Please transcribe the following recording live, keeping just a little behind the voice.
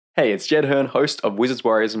Hey, it's Jed Hearn, host of Wizards,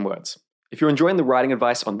 Warriors, and Words. If you're enjoying the writing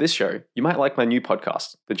advice on this show, you might like my new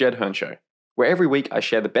podcast, The Jed Hearn Show, where every week I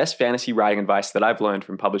share the best fantasy writing advice that I've learned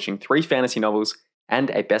from publishing 3 fantasy novels and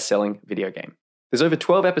a best-selling video game. There's over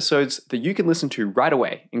 12 episodes that you can listen to right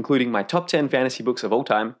away, including my top 10 fantasy books of all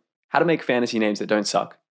time, how to make fantasy names that don't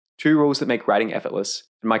suck, 2 rules that make writing effortless,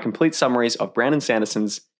 and my complete summaries of Brandon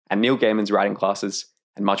Sanderson's and Neil Gaiman's writing classes,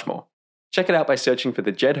 and much more. Check it out by searching for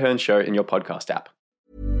The Jed Hearn Show in your podcast app.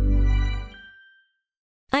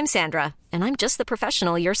 I'm Sandra, and I'm just the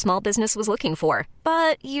professional your small business was looking for.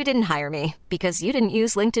 But you didn't hire me because you didn't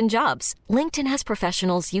use LinkedIn Jobs. LinkedIn has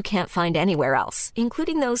professionals you can't find anywhere else,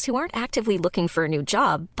 including those who aren't actively looking for a new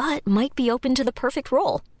job, but might be open to the perfect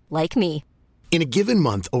role, like me. In a given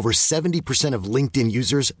month, over 70% of LinkedIn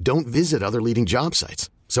users don't visit other leading job sites.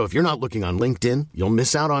 So if you're not looking on LinkedIn, you'll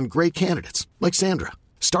miss out on great candidates like Sandra.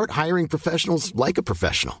 Start hiring professionals like a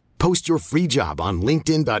professional. Post your free job on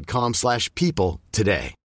linkedin.com/people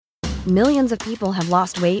today. Millions of people have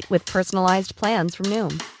lost weight with personalized plans from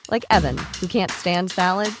Noom. Like Evan, who can't stand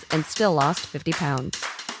salads and still lost 50 pounds.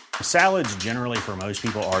 Salads generally for most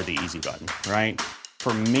people are the easy button, right?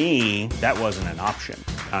 For me, that wasn't an option.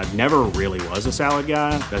 I never really was a salad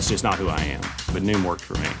guy. That's just not who I am. But Noom worked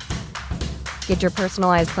for me. Get your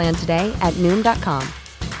personalized plan today at Noom.com.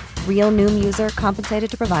 Real Noom user compensated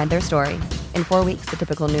to provide their story. In 4 weeks, the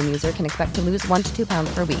typical Noom user can expect to lose 1 to 2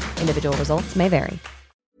 pounds per week. Individual results may vary.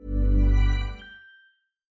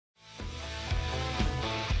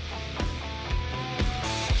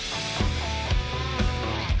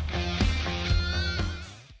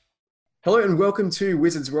 Hello and welcome to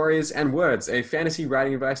Wizards, Warriors, and Words, a fantasy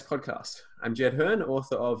writing advice podcast. I'm Jed Hearn,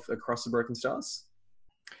 author of Across the Broken Stars.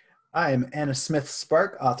 I'm Anna Smith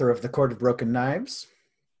Spark, author of The Court of Broken Knives.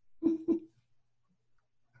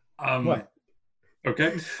 What?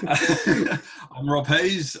 Okay. I'm Rob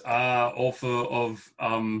Hayes, author of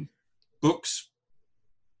books.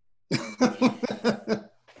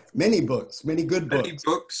 Many books, many good books. Many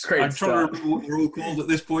books. Great I'm trying start. to remember what they're all called at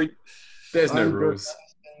this point. There's no I'm rules.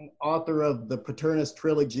 author of the Paternus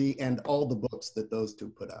trilogy and all the books that those two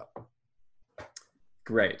put out.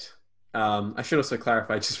 Great. I should also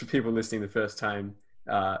clarify, just for people listening the first time,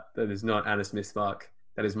 that is not Anna Smith Spark.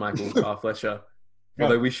 That is Michael R. Fletcher.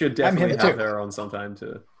 Although we should definitely have her on sometime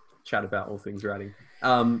to chat about all things writing.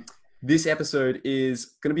 This episode is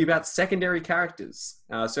going to be about secondary characters.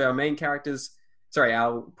 So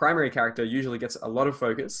our primary character usually gets a lot of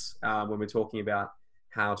focus when we're talking about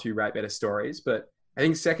how to write better stories. But I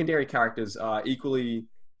think secondary characters are equally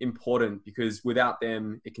important because without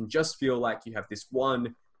them, it can just feel like you have this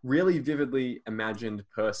one really vividly imagined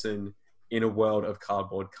person in a world of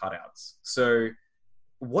cardboard cutouts. So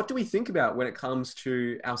what do we think about when it comes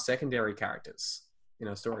to our secondary characters in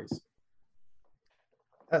our stories?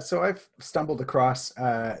 So I've stumbled across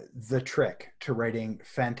the trick to writing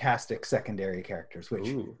fantastic secondary characters, which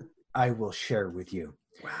I will share with you.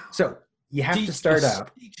 Wow. So you have to start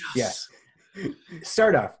out. Yes.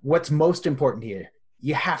 Start off. What's most important here?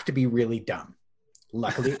 You have to be really dumb.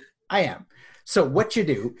 Luckily, I am. So what you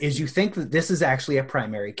do is you think that this is actually a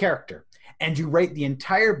primary character, and you write the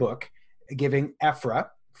entire book giving Ephra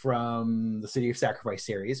from the City of Sacrifice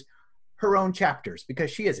series her own chapters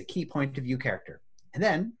because she is a key point of view character. And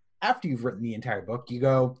then after you've written the entire book, you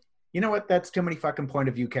go, you know what? That's too many fucking point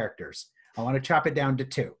of view characters. I want to chop it down to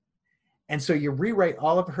 2. And so you rewrite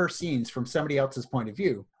all of her scenes from somebody else's point of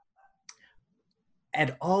view.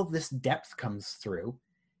 And all this depth comes through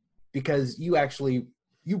because you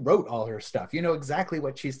wrote all her stuff. You know exactly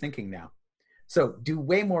what she's thinking now. So do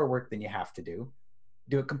way more work than you have to do.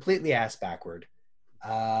 Do it completely ass backward.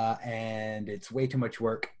 And it's way too much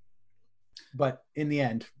work. But in the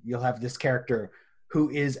end, you'll have this character who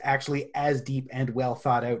is actually as deep and well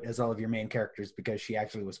thought out as all of your main characters because she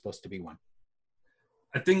actually was supposed to be one.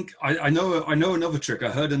 I think I know another trick. I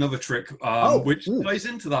heard another trick which ties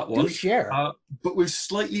into that one. Do share. But with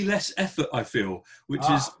slightly less effort, I feel, which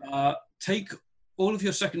is take all of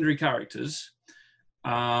your secondary characters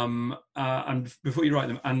and before you write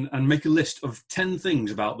them and make a list of 10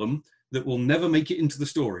 things about them that will never make it into the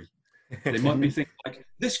story. They might be things like,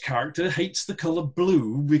 this character hates the color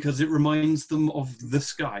blue because it reminds them of the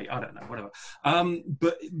sky. I don't know, whatever.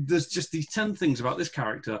 But there's just these 10 things about this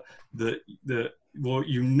character that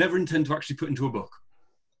you never intend to actually put into a book.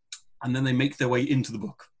 And then they make their way into the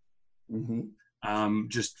book. Mm-hmm.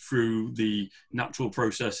 Just through the natural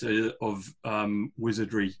process of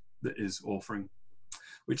wizardry that is authoring,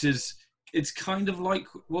 which is... It's kind of like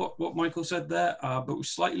what Michael said there, but with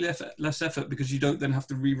slightly less effort because you don't then have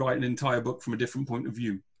to rewrite an entire book from a different point of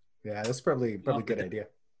view. Yeah, that's probably a good idea.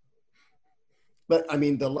 But I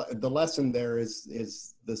mean, the lesson there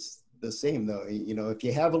is the same though. You know, if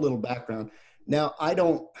you have a little background. Now, I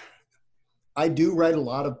do write a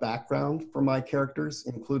lot of background for my characters,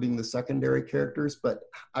 including the secondary characters, but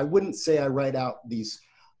I wouldn't say I write out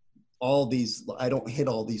all these, I don't hit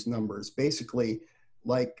all these numbers. Basically,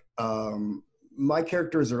 like my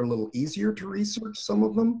characters are a little easier to research, some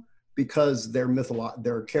of them, because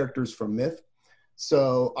they're characters from myth.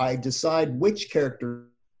 So I decide which characters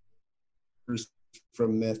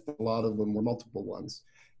from myth, a lot of them were multiple ones.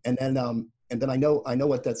 And then I know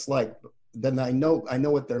what that's like. Then I know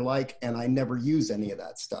what they're like, and I never use any of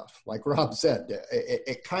that stuff. Like Rob said,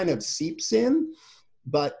 it kind of seeps in,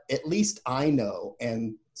 but at least I know.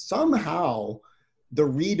 And somehow the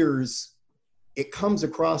readers, it comes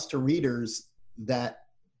across to readers that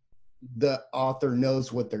the author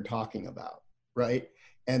knows what they're talking about, right?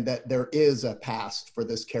 And that there is a past for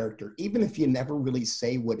this character, even if you never really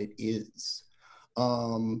say what it is.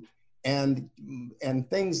 And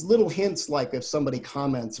things, little hints, like if somebody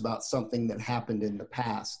comments about something that happened in the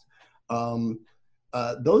past,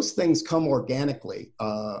 those things come organically.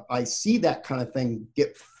 I see that kind of thing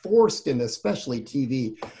get forced in, especially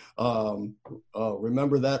TV.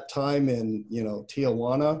 Remember that time in,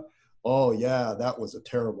 Tijuana? Oh yeah, that was a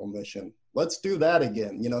terrible mission. Let's do that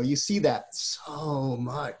again. You see that so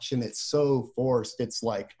much, and it's so forced. It's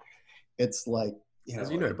like, as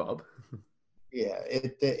you know, Bob. Yeah,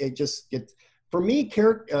 it just gets, for me,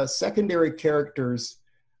 secondary characters,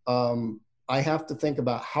 I have to think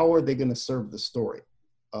about how are they going to serve the story?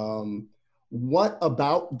 What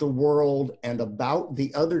about the world and about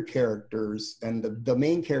the other characters and the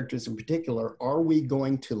main characters in particular are we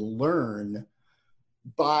going to learn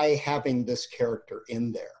by having this character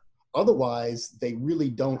in there? Otherwise, they really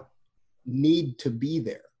don't need to be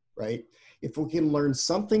there, right? If we can learn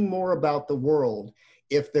something more about the world,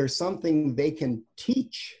 if there's something they can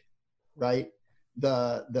teach, right,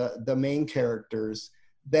 the main characters,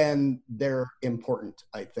 then they're important,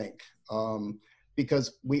 I think.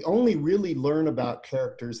 Because we only really learn about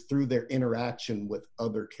characters through their interaction with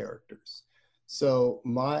other characters. So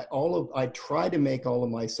I try to make all of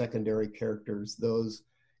my secondary characters those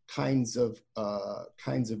kinds of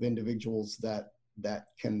individuals that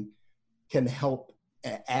can help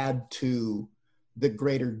add to the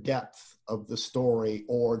greater depth of the story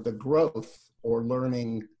or the growth or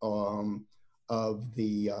learning of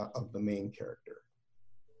the main character.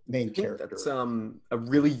 That's a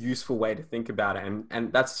really useful way to think about it,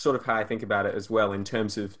 and that's sort of how I think about it as well, in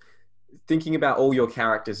terms of thinking about all your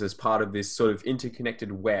characters as part of this sort of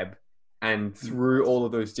interconnected web, and through all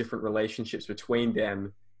of those different relationships between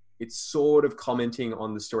them, it's sort of commenting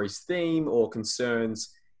on the story's theme or concerns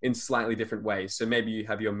in slightly different ways. So maybe you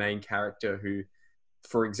have your main character who,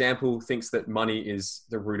 for example, thinks that money is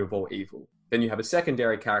the root of all evil. Then you have a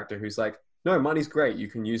secondary character who's like, no, money's great. You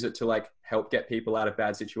can use it to like help get people out of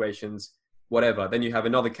bad situations, whatever. Then you have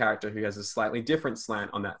another character who has a slightly different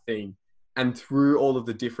slant on that theme. And through all of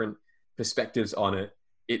the different perspectives on it,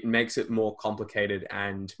 it makes it more complicated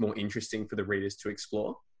and more interesting for the readers to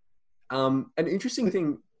explore. An interesting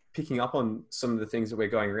thing, picking up on some of the things that we're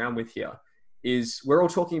going around with here, is we're all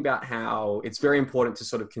talking about how it's very important to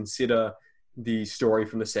sort of consider the story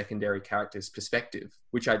from the secondary character's perspective,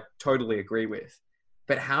 which I totally agree with.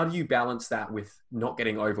 But how do you balance that with not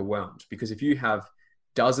getting overwhelmed? Because if you have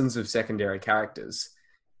dozens of secondary characters,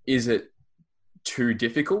 is it too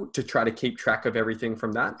difficult to try to keep track of everything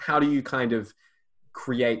from that? How do you kind of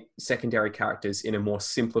create secondary characters in a more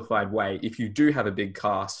simplified way if you do have a big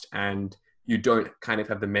cast and you don't kind of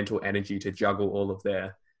have the mental energy to juggle all of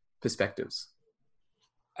their perspectives?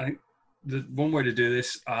 I think the one way to do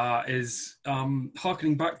this is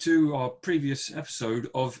harkening back to our previous episode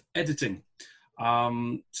of editing.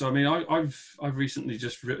 So I mean, I've recently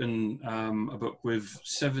just written a book with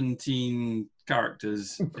 17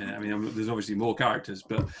 characters. I mean, there's obviously more characters,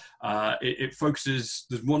 but it focuses.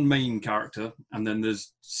 There's one main character, and then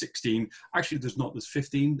there's 16. Actually, there's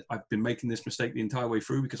 15. I've been making this mistake the entire way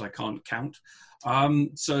through because I can't count.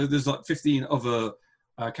 So there's like 15 other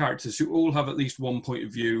characters who all have at least one point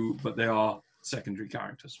of view, but they are secondary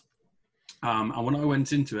characters. And when I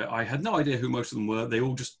went into it, I had no idea who most of them were. They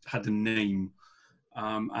all just had a name.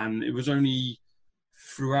 And it was only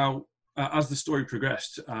throughout, as the story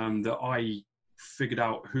progressed, that I figured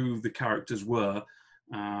out who the characters were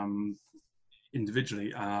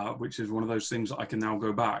individually, which is one of those things that I can now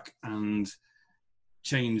go back and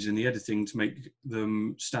change in the editing to make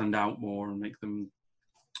them stand out more and make them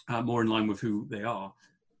more in line with who they are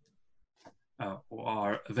or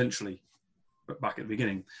are eventually, but back at the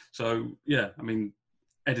beginning. So yeah, I mean,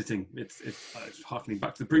 editing. It's harkening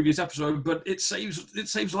back to the previous episode, but it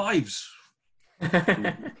saves lives.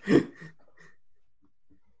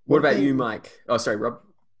 What about you, Mike? Oh, sorry, Rob.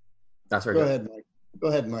 Sorry, Go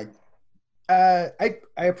ahead, Mike. I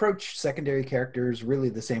approach secondary characters really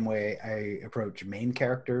the same way I approach main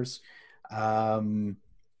characters. When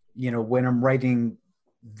I'm writing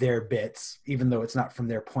their bits, even though it's not from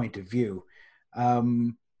their point of view,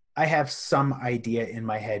 I have some idea in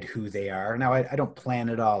my head who they are. Now, I don't plan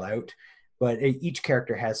it all out, but each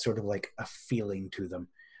character has sort of like a feeling to them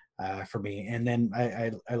for me. And then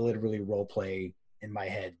I literally role play in my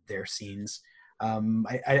head their scenes.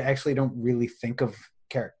 I actually don't really think of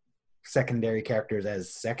secondary characters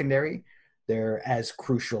as secondary. They're as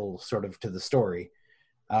crucial sort of to the story.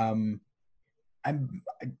 I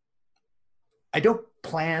don't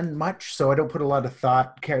plan much, so I don't put a lot of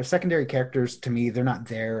thought. Secondary characters, to me, they're not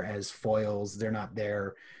there as foils. They're not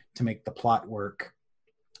there to make the plot work.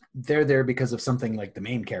 They're there because of something like the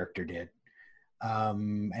main character did.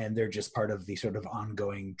 And they're just part of the sort of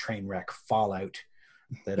ongoing train wreck fallout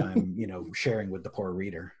that I'm, sharing with the poor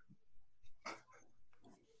reader.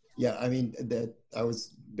 Yeah, I mean, that I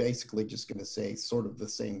was basically just going to say sort of the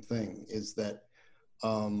same thing, is that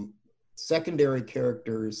secondary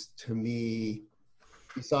characters, to me,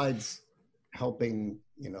 besides helping,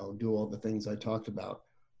 do all the things I talked about,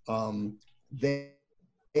 they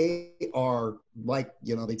are like,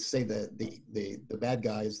 they'd say that the bad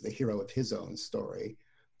guy is the hero of his own story.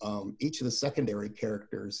 Each of the secondary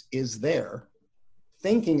characters is there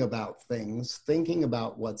thinking about things, thinking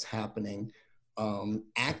about what's happening,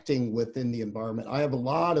 acting within the environment. I have a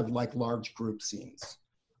lot of like large group scenes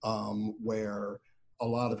where a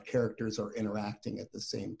lot of characters are interacting at the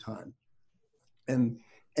same time. And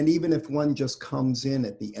even if one just comes in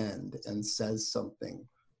at the end and says something,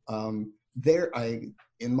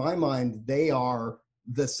 in my mind, they are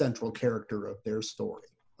the central character of their story.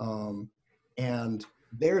 And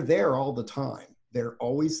they're there all the time. They're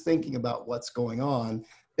always thinking about what's going on.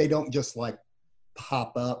 They don't just like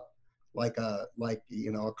pop up like a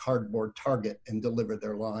cardboard target and deliver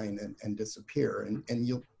their line and disappear.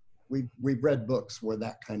 And we've read books where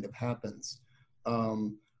that kind of happens.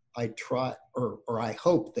 I try, or I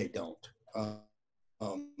hope they don't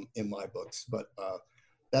in my books, but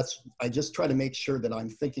I just try to make sure that I'm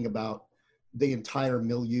thinking about the entire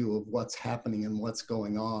milieu of what's happening and what's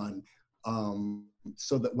going on,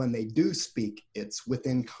 so that when they do speak, it's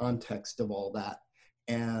within context of all that,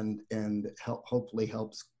 and hopefully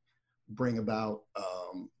helps bring about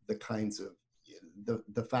the kinds of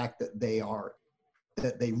the fact that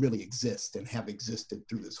they really exist and have existed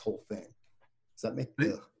through this whole thing. Does that make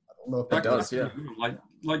I don't know if it does, yeah.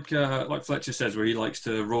 Like Fletcher says, where he likes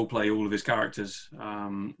to role play all of his characters,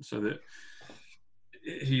 so that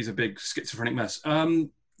he's a big schizophrenic mess.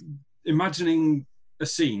 Imagining a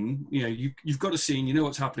scene, you've got a scene, you know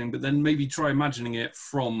what's happening, but then maybe try imagining it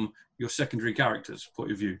from your secondary characters'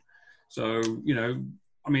 point of view. So,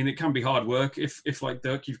 it can be hard work if like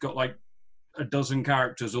Dirk, you've got like a dozen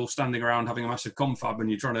characters all standing around having a massive confab and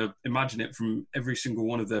you're trying to imagine it from every single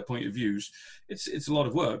one of their point of views. It's a lot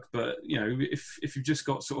of work, but if you've just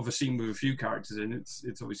got sort of a scene with a few characters in, it's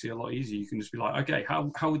obviously a lot easier. You can just be like, okay,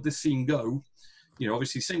 how would this scene go?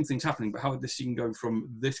 Obviously same thing's happening, but how would this scene go from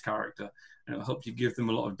this character? And it'll help you give them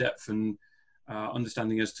a lot of depth and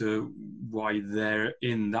understanding as to why they're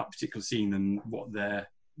in that particular scene and what they're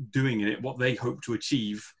doing in it, what they hope to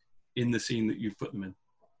achieve in the scene that you've put them in.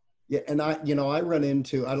 Yeah, and I run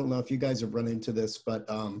into, I don't know if you guys have run into this, but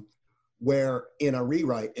where in a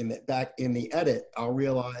rewrite, back in the edit, I'll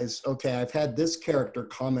realize, okay, I've had this character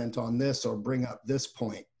comment on this or bring up this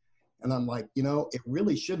point. And I'm like, it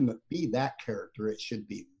really shouldn't be that character. It should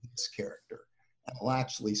be this character. And I'll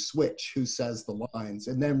actually switch who says the lines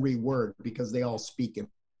and then reword, because they all speak in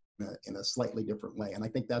a slightly different way. And I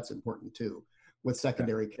think that's important too with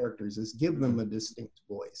secondary characters, is give them a distinct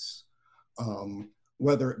voice.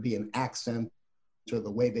 Whether it be an accent or the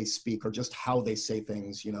way they speak or just how they say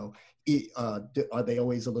things, are they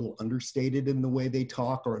always a little understated in the way they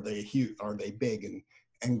talk, or are they big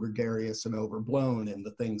and gregarious and overblown in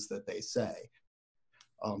the things that they say?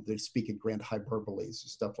 They speak in grand hyperboles and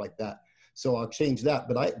stuff like that. So I'll change that,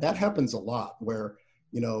 but that happens a lot where,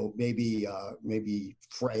 maybe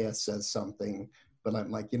Freya says something, but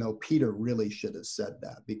I'm like, Peter really should have said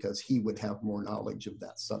that because he would have more knowledge of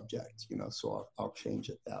that subject, so I'll change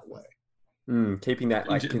it that way. Keeping that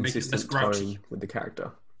like consistent tone with the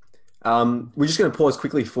character. We're just going to pause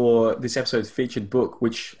quickly for this episode's featured book,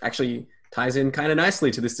 which actually ties in kind of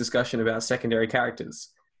nicely to this discussion about secondary characters.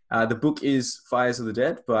 The book is Fires of the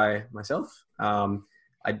Dead by myself.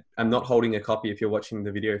 I'm not holding a copy if you're watching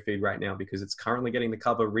the video feed right now, because it's currently getting the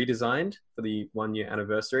cover redesigned for the 1 year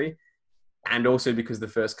anniversary. And also because the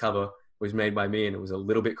first cover was made by me and it was a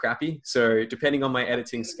little bit crappy. So depending on my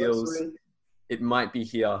editing skills, it might be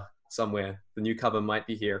here somewhere. The new cover might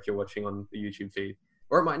be here if you're watching on the YouTube feed,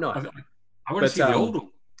 or it might not. I want to see the old one.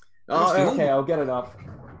 Oh, okay, I'll get it up.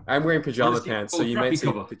 I'm wearing pajama pants, so you might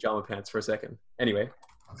see pajama pants for a second. Anyway.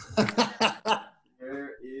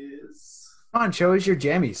 There is... Come on, show us your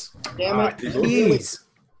jammies. Damn it. Jeez.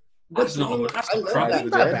 That's not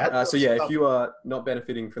bad. So yeah, if you are not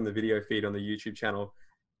benefiting from the video feed on the YouTube channel,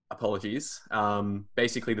 apologies.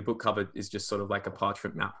 Basically, the book cover is just sort of like a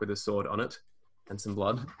parchment map with a sword on it and some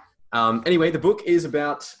blood. Anyway, the book is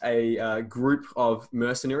about a group of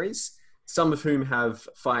mercenaries, some of whom have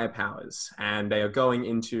fire powers, and they are going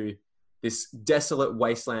into this desolate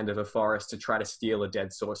wasteland of a forest to try to steal a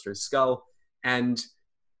dead sorcerer's skull. And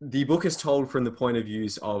the book is told from the point of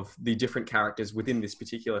views of the different characters within this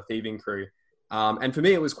particular thieving crew. And for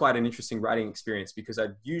me, it was quite an interesting writing experience because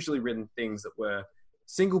I'd usually written things that were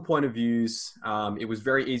single point of views. It was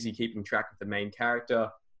very easy keeping track of the main character,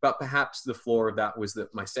 but perhaps the flaw of that was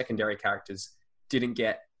that my secondary characters didn't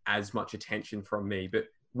get as much attention from me. But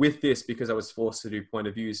with this, because I was forced to do point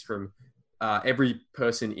of views from every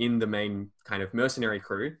person in the main kind of mercenary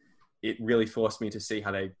crew, it really forced me to see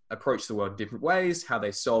how they approached the world in different ways, how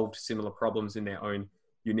they solved similar problems in their own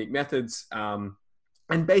unique methods,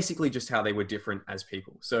 and basically just how they were different as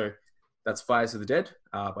people. So that's Fires of the Dead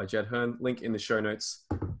by Jed Herne. Link in the show notes,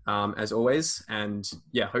 as always. And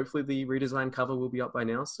yeah, hopefully the redesigned cover will be up by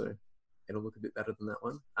now, so it'll look a bit better than that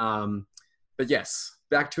one. But yes,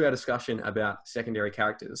 back to our discussion about secondary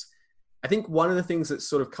characters. I think one of the things that's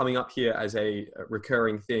sort of coming up here as a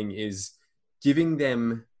recurring thing is giving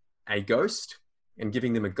them a ghost and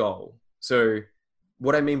giving them a goal. So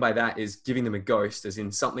what I mean by that is giving them a ghost as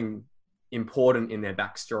in something important in their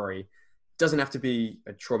backstory. It doesn't have to be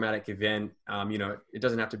a traumatic event. It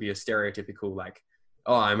doesn't have to be a stereotypical like,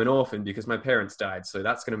 oh, I'm an orphan because my parents died, so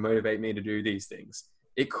that's going to motivate me to do these things.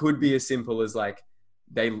 It could be as simple as like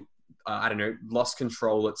they, lost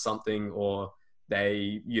control at something, or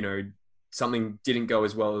they, something didn't go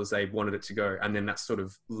as well as they wanted it to go. And then that sort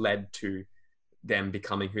of led to them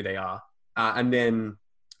becoming who they are. And then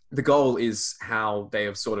the goal is how they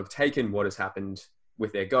have sort of taken what has happened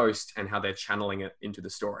with their ghost and how they're channeling it into the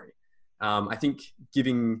story. I think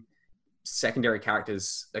giving secondary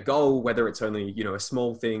characters a goal, whether it's only, a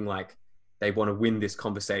small thing like they want to win this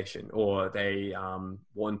conversation, or they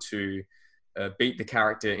want to beat the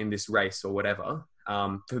character in this race or whatever,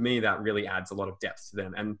 for me, that really adds a lot of depth to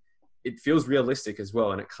them. And it feels realistic as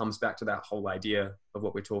well. And it comes back to that whole idea of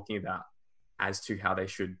what we're talking about as to how they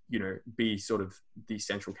should, be sort of the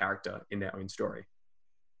central character in their own story.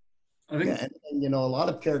 I think, and a lot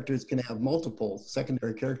of characters can have multiple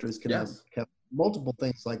secondary characters can have multiple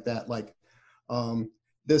things like that. Like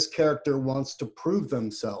this character wants to prove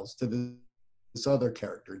themselves to this other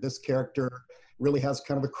character. This character really has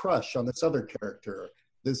kind of a crush on this other character.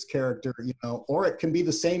 This character, or it can be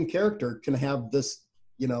the same character can have this,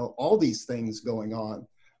 all these things going on.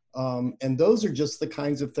 And those are just the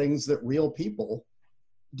kinds of things that real people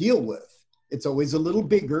deal with. It's always a little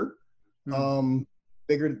bigger,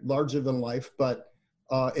 bigger, larger than life, but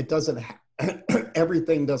it doesn't,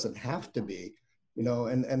 everything doesn't have to be,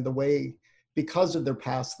 and the way, because of their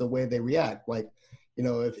past, the way they react, like,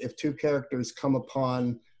 if two characters come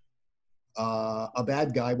upon a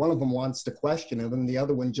bad guy, one of them wants to question him and the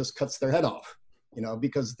other one just cuts their head off,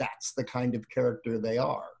 because that's the kind of character they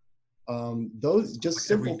are. Those just like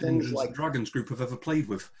simple things like Dragons group I've ever played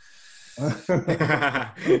with.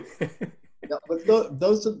 Yeah, but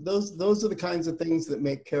those are the kinds of things that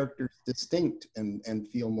make characters distinct and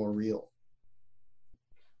feel more real.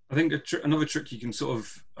 I think another trick you can sort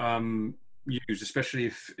of use, especially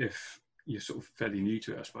if you're sort of fairly new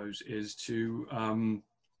to it, I suppose, is to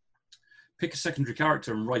pick a secondary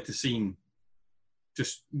character and write a scene.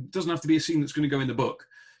 Just doesn't have to be a scene that's going to go in the book.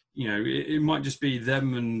 It might just be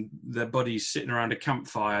them and their buddies sitting around a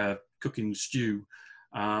campfire cooking stew,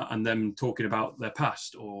 and them talking about their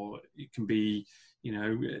past, or it can be,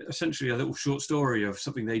 essentially a little short story of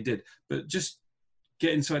something they did. But just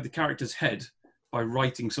get inside the character's head by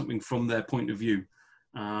writing something from their point of view,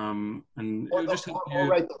 and or just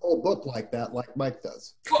write the whole book like that, like Mike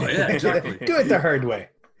does. Oh yeah, exactly. Do it the hard way.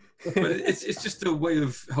 But it's just a way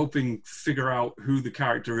of helping figure out who the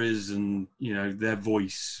character is, and their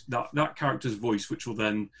voice, that character's voice, which will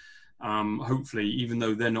then hopefully, even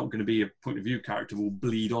though they're not going to be a point of view character, will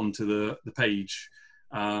bleed onto the page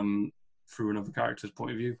through another character's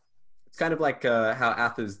point of view. It's kind of like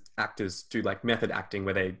how actors do like method acting,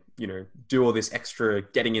 where they, do all this extra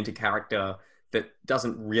getting into character that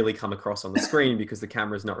doesn't really come across on the screen because the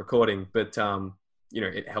camera is not recording, but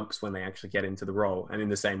it helps when they actually get into the role. And in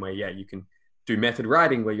the same way, you can do method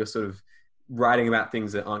writing where you're sort of writing about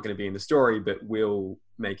things that aren't going to be in the story, but will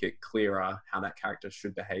make it clearer how that character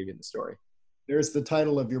should behave in the story. There's the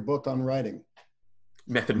title of your book on writing.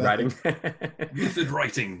 Method writing. Method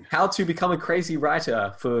writing. How to become a crazy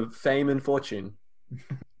writer for fame and fortune.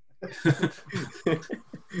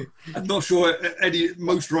 I'm not sure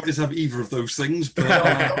most writers have either of those things, but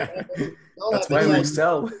that's why we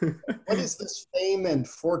sell. What is this fame and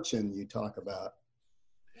fortune you talk about?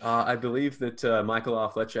 I believe that Michael R.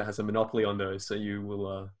 Fletcher has a monopoly on those, so you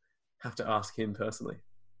will have to ask him personally.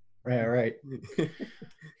 Right.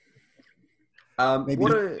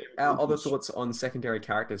 What are our other thoughts on secondary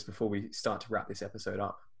characters before we start to wrap this episode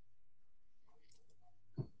up?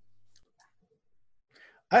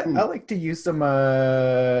 I like to use them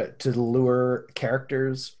to lure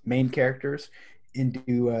main characters,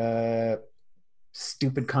 into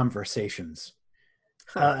stupid conversations.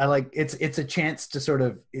 I like it's a chance to sort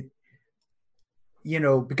of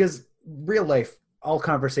because real life, all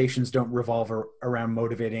conversations don't revolve around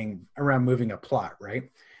moving a plot, right?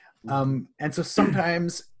 And so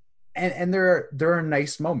sometimes, and there are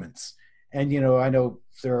nice moments, and I know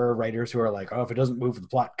there are writers who are like, oh, if it doesn't move the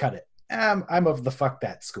plot, cut it. I'm of the fuck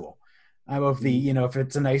that school. I'm of the, if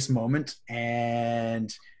it's a nice moment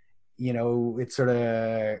and, it sort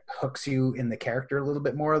of hooks you in the character a little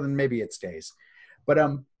bit more, then maybe it stays. But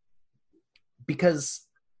because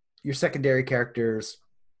your secondary characters,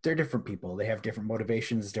 they're different people. They have different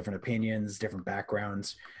motivations, different opinions, different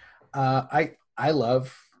backgrounds. I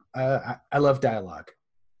love dialogue.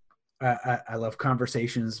 I love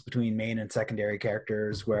conversations between main and secondary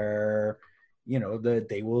characters where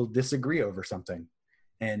they will disagree over something,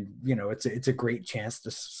 and it's a great chance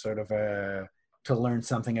to sort of to learn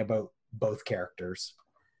something about both characters.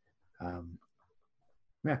 One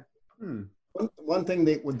thing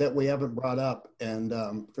that we haven't brought up, and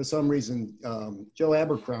for some reason Joe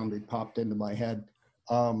Abercrombie popped into my head,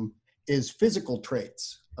 is physical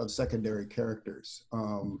traits of secondary characters.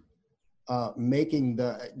 Making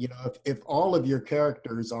if all of your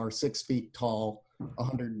characters are 6 feet tall,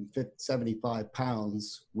 175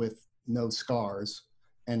 pounds with no scars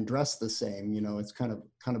and dressed the same, it's kind of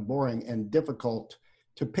boring and difficult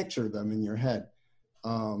to picture them in your head.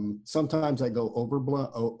 Sometimes I go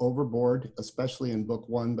overboard, especially in book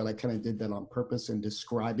 1, but I kind of did that on purpose in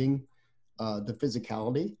describing the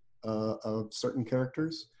physicality of certain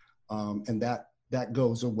characters. And that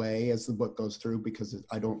goes away as the book goes through because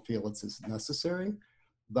I don't feel it's as necessary.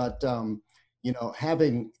 But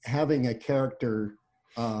having a character,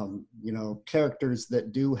 characters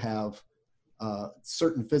that do have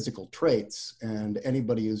certain physical traits, and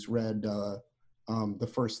anybody who's read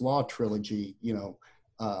the First Law trilogy,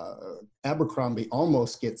 Abercrombie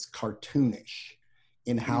almost gets cartoonish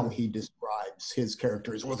in how he describes his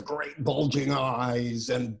characters, with great bulging eyes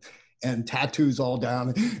and tattoos all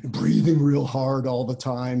down, breathing real hard all the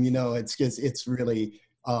time. It's really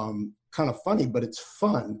kind of funny, but it's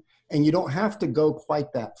fun. And you don't have to go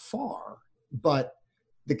quite that far, but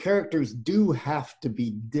the characters do have to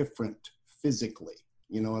be different physically.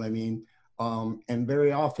 You know what I mean? And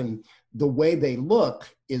very often the way they look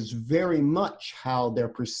is very much how they're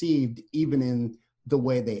perceived, even in the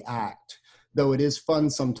way they act. Though it is fun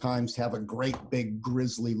sometimes to have a great big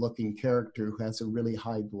grizzly looking character who has a really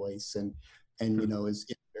high voice and is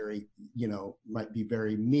very, might be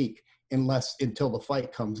very meek until the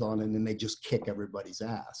fight comes on, and then they just kick everybody's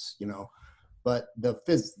ass, but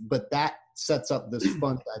that sets up this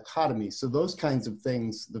fun dichotomy. So those kinds of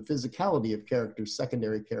things, the physicality of characters,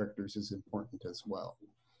 secondary characters, is important as well.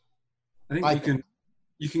 I think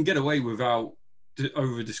you can get away without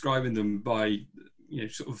over describing them by, you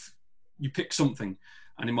pick something,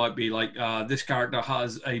 and it might be like, this character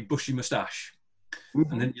has a bushy mustache,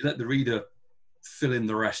 and then you let the reader fill in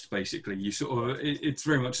the rest. Basically, it's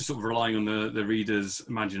very much sort of relying on the reader's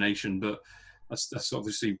imagination, but that's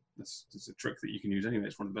obviously that's a trick that you can use anyway.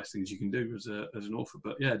 It's one of the best things you can do as an author.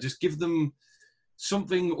 But yeah, just give them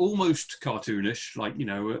something almost cartoonish, like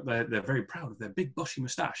they're very proud of their big bushy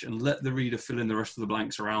mustache, and let the reader fill in the rest of the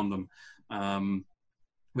blanks around them,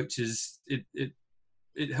 which is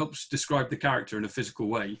it helps describe the character in a physical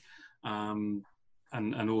way, and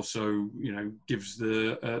also gives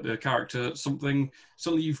the character something.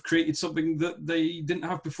 Suddenly you've created something that they didn't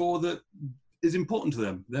have before that is important to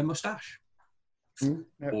them, their mustache.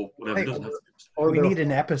 Or whatever. Or we need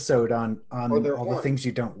an episode on all the things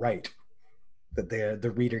you don't write. that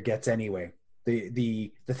the reader gets anyway.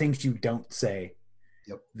 The things you don't say.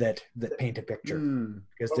 Yep. That paint a picture,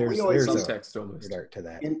 because well, there's some text almost art to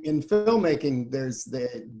that. In filmmaking,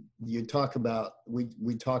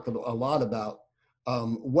 we talk a lot about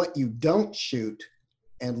what you don't shoot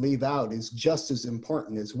and leave out is just as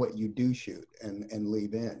important as what you do shoot and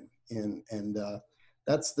leave in, and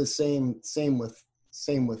that's the same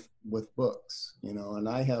with books, you know. And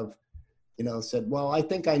I have, you know, said, well, I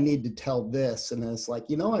think I need to tell this, and it's like,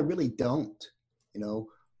 you know, I really don't, you know.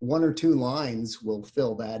 1 or 2 lines will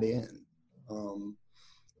fill that in. And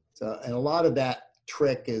a lot of that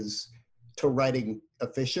trick is to writing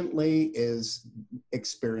efficiently is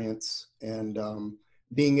experience and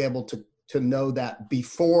being able to know that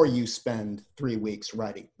before you spend 3 weeks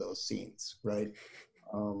writing those scenes, right?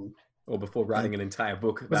 Or before writing an entire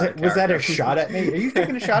book. Was that a shot at me? Are you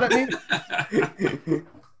taking a shot at me?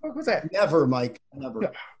 What was that? Never, Mike.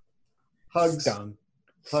 Never. Hugs. Stung.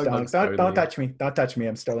 Don't touch me. Don't touch me.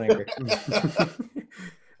 I'm still angry.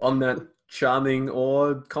 On that charming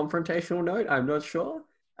or confrontational note, I'm not sure.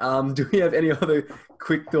 Do we have any other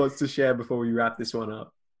quick thoughts to share before we wrap this one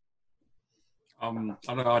up? I don't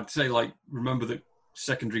know. I'd say, like, remember that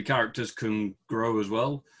secondary characters can grow as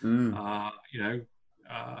well. You know,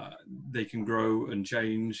 they can grow and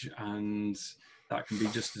change, and that can be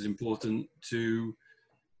just as important to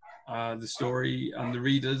the story and the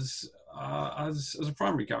readers as a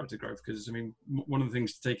primary character growth. Because, I mean, one of the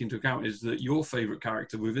things to take into account is that your favorite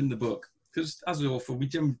character within the book, because as an author, we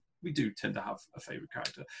do tend to have a favorite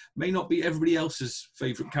character, may not be everybody else's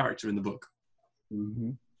favorite character in the book.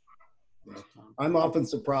 Mm-hmm. I'm often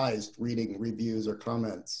surprised reading reviews or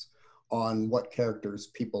comments on what characters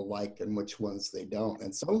people like and which ones they don't.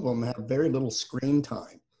 And some of them have very little screen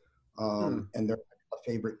time, and they're a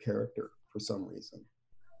favorite character for some reason.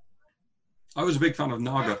 I was a big fan of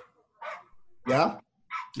Naga. Yeah?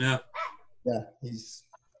 Yeah. Yeah,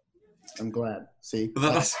 I'm glad. See? But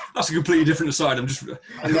that's a completely different aside. I'm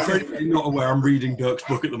afraid not aware I'm reading Dirk's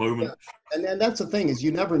book at the moment. Yeah. And that's the thing, is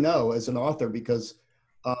you never know as an author, because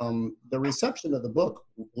the reception of the book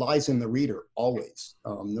lies in the reader always.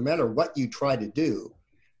 No matter what you try to do,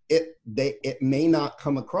 it may not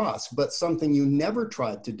come across, but something you never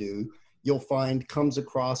tried to do, you'll find comes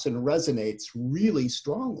across and resonates really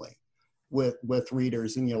strongly with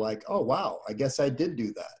readers, and you're like, oh wow, I guess I did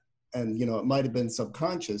do that. And you know, it might have been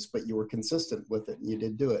subconscious, but you were consistent with it and you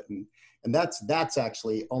did do it. And that's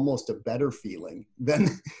actually almost a better feeling than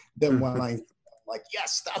when I'm like,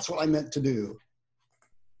 yes, that's what I meant to do.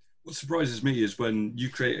 What surprises me is when you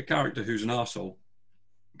create a character who's an arsehole.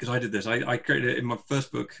 Because I did this. I created it in my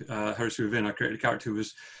first book, Heresy Within. I created a character who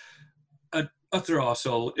was an utter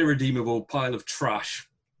arsehole, irredeemable pile of trash.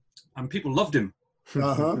 And people loved him.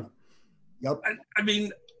 Uh-huh. Yep. I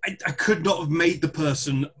mean, I could not have made the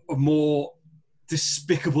person a more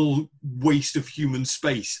despicable waste of human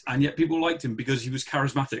space. And yet people liked him because he was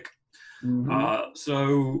charismatic. Mm-hmm.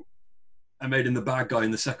 So I made him the bad guy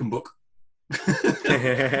in the second book.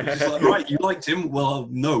 It's like, right, you liked him? Well,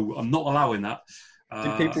 no, I'm not allowing that.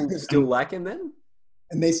 Did people still like him then?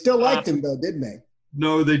 And they still liked him though, didn't they?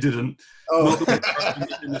 No, they didn't. Oh.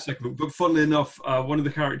 In the second book. But funnily enough, one of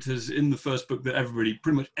the characters in the first book that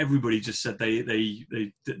pretty much everybody just said they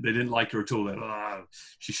didn't like her at all. Like,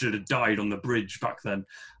 she should have died on the bridge back then.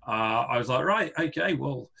 I was like, right, okay,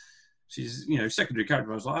 well, she's, you know, secondary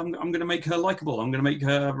character. I was like, I'm going to make her likable. I'm going to make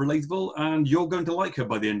her relatable, and you're going to like her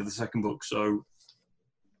by the end of the second book. So,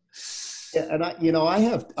 yeah, and I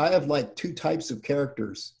have like 2 types of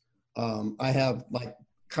characters. I have like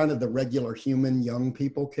kind of the regular human young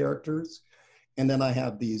people characters, and then I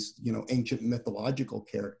have these, you know, ancient mythological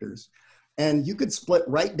characters. And you could split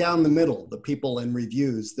right down the middle the people in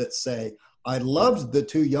reviews that say, I loved the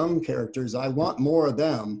 2 young characters, I want more of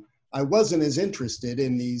them, I wasn't as interested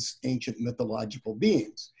in these ancient mythological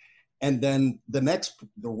beings. And then the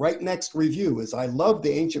right next review is, I love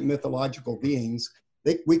the ancient mythological beings,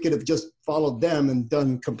 we could have just followed them and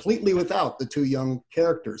done completely without the 2 young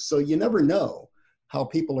characters. So you never know how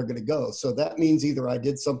people are going to go. So that means either I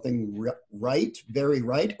did something right, very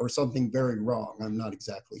right, or something very wrong. I'm not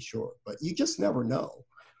exactly sure, but you just never know.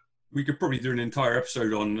 We could probably do an entire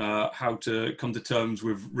episode on how to come to terms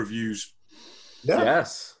with reviews. Yeah.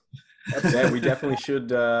 Yes. Yeah, we definitely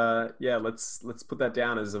should. Let's put that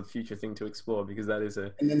down as a future thing to explore, because that is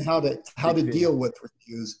a. And then how to deal with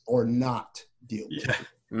reviews or not deal with. Yeah.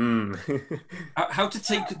 How to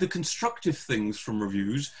take the constructive things from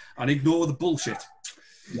reviews and ignore the bullshit.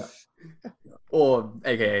 Yeah. Or,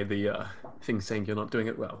 aka the thing saying you're not doing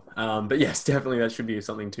it well. But yes, definitely that should be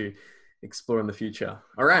something to explore in the future.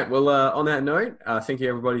 All right. Well, on that note, thank you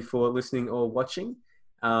everybody for listening or watching.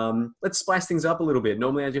 Let's spice things up a little bit.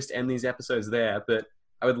 Normally I just end these episodes there, but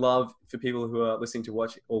I would love for people who are listening to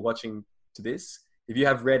watch or watching to this, if you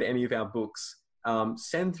have read any of our books,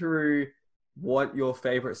 send through what your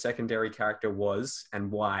favorite secondary character was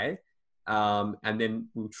and why. And then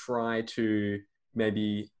we'll try to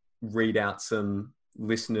maybe read out some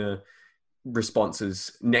listener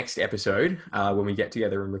responses next episode when we get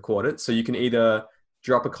together and record it. So you can either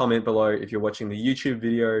drop a comment below if you're watching the YouTube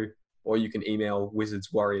video, or you can email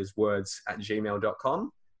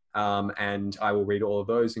wizardswarriorswords@gmail.com. And I will read all of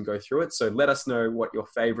those and go through it. So let us know what your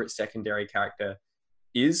favorite secondary character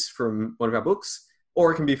is from one of our books,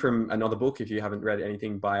 or it can be from another book if you haven't read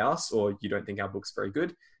anything by us or you don't think our book's very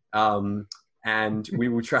good. And we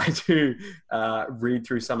will try to read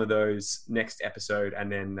through some of those next episode,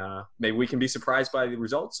 and then maybe we can be surprised by the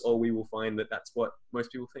results, or we will find that that's what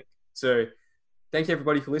most people think. So thank you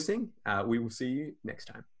everybody for listening. We will see you next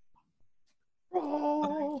time.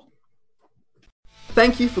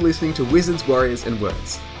 Thank you for listening to Wizards, Warriors and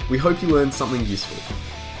Words. We hope you learned something useful.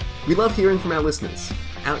 We love hearing from our listeners.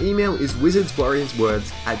 Our email is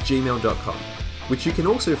wizardswarriorswords@gmail.com, which you can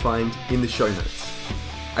also find in the show notes.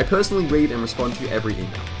 I personally read and respond to every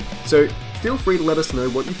email, so feel free to let us know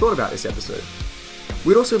what you thought about this episode.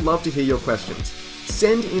 We'd also love to hear your questions.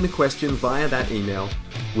 Send in a question via that email,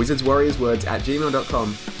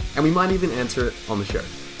 wizardswarriorswords@gmail.com, and we might even answer it on the show.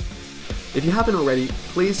 If you haven't already,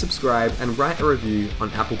 please subscribe and write a review on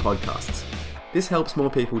Apple Podcasts. This helps more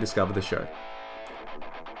people discover the show.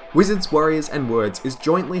 Wizards, Warriors and Words is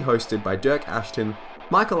jointly hosted by Dirk Ashton,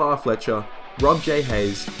 Michael R. Fletcher, Rob J.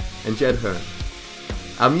 Hayes, and Jed Hearn.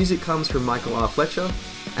 Our music comes from Michael R. Fletcher,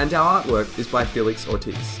 and our artwork is by Felix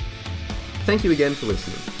Ortiz. Thank you again for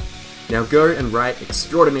listening. Now go and write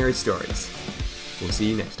extraordinary stories. We'll see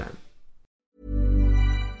you next time.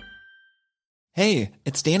 Hey,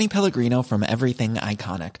 it's Danny Pellegrino from Everything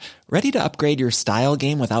Iconic. Ready to upgrade your style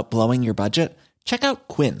game without blowing your budget? Check out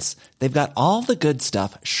Quince. They've got all the good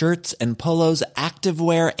stuff, shirts and polos,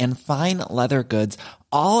 activewear, and fine leather goods,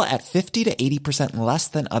 all at 50 to 80% less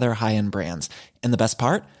than other high-end brands. And the best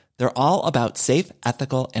part? They're all about safe,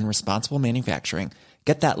 ethical, and responsible manufacturing.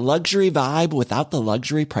 Get that luxury vibe without the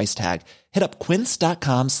luxury price tag. Hit up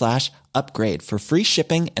quince.com/upgrade for free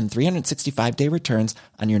shipping and 365-day returns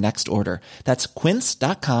on your next order. That's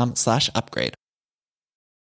quince.com/upgrade.